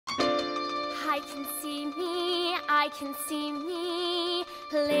I can see me,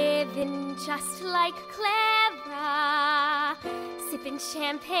 living just like Clara, sipping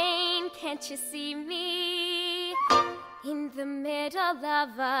champagne, can't you see me, in the middle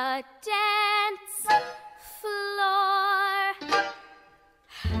of a dance floor.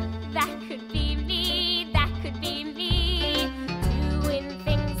 That could be me, doing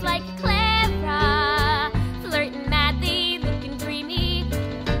things like Clara, flirting madly, looking dreamy.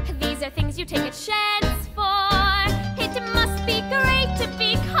 These are things you take a chance for. It must be great to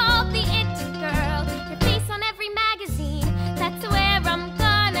be called the It Girl. Your face on every magazine, that's where I'm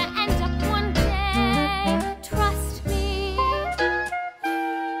gonna end up one day. Trust me.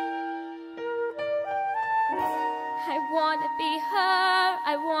 I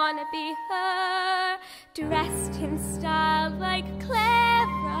wanna be her, dressed in style like Clara.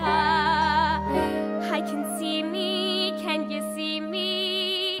 I can see me, can you see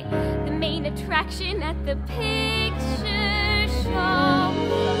me? The main attraction at the picture show,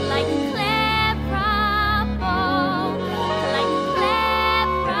 like Clara, oh, like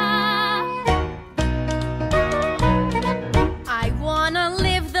Clara. I wanna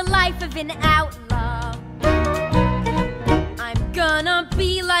live the life of an outlaw. I'm gonna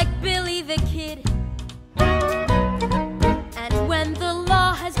be like Billy the Kid. And when the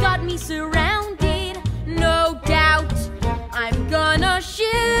law has got me surrounded, no doubt I'm gonna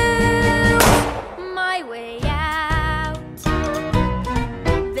shoot my way out.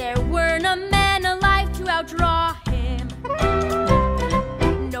 There weren't a man alive to outdraw him.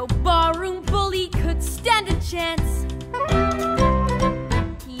 No barroom bully could stand a chance.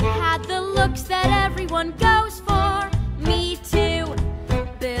 He had the looks that everyone goes for. Me too,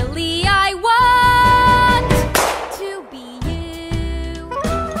 Billy, I want to be you.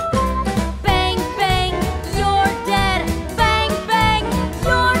 Bang, bang, you're dead. Bang, bang,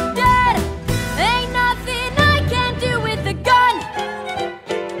 you're dead. Ain't nothing I can do with a gun.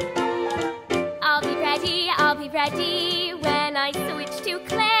 I'll be ready when I switch to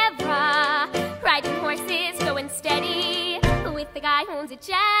Clara. Riding horses, going steady with the guy who owns a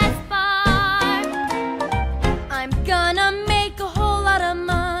jazz bar. I'm gonna make a whole lot of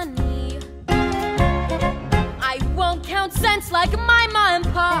money. I won't count cents like my ma and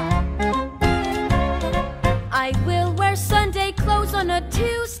pa. I will wear Sunday clothes on a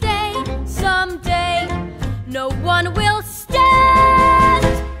Tuesday. Someday, no one will stand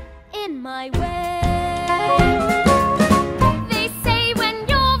in my way. They say when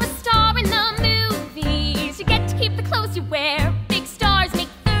you're a star in the movies, you get to keep the clothes you wear. Big stars make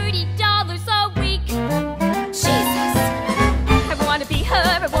 $30 a week. Jesus, I wanna be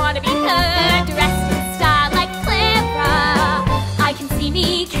her, dressed in style like Clara. I can see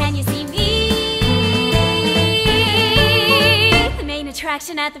me, can you see me? The main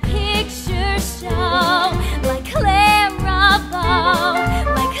attraction at the picture show, like Clara Bow,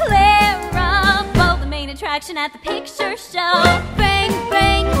 like Clara Bow. The main attraction at the picture show. Bang,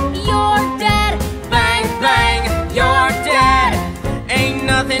 bang, you're dead. Bang, bang, you're dead. Ain't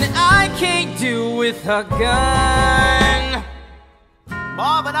nothing I can't do with a gun.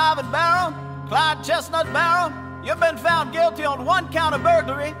 Marvin Ivan Barrow, Clyde Chestnut Barrow, you've been found guilty on 1 count of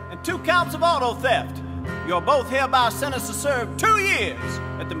burglary and 2 counts of auto theft. You're both hereby sentenced to serve 2 years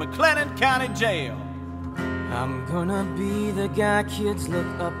at the McLennan County Jail. I'm gonna be the guy kids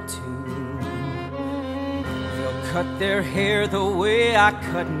look up to. They'll cut their hair the way I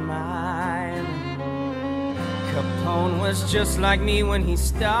cut mine. Capone was just like me when he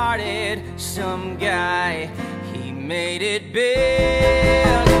started. Some guy, he made it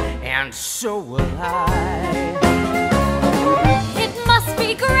big, and so will I. It must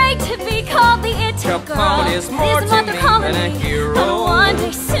be great to be called the It Girl. Capone is more to me than a hero. But one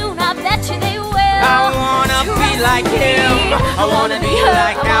day soon, I bet you they will. I wanna be like him. I wanna be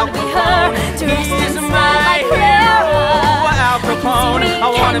like Al Capone. He is my hero. Al Capone, I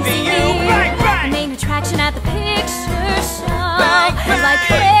wanna be you. Bang, bang. Main attraction at the picture show. Bang, bang. Like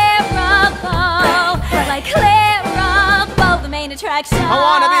Clara Bow, like Clara Bow. The main attraction. I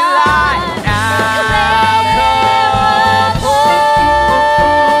wanna be like Al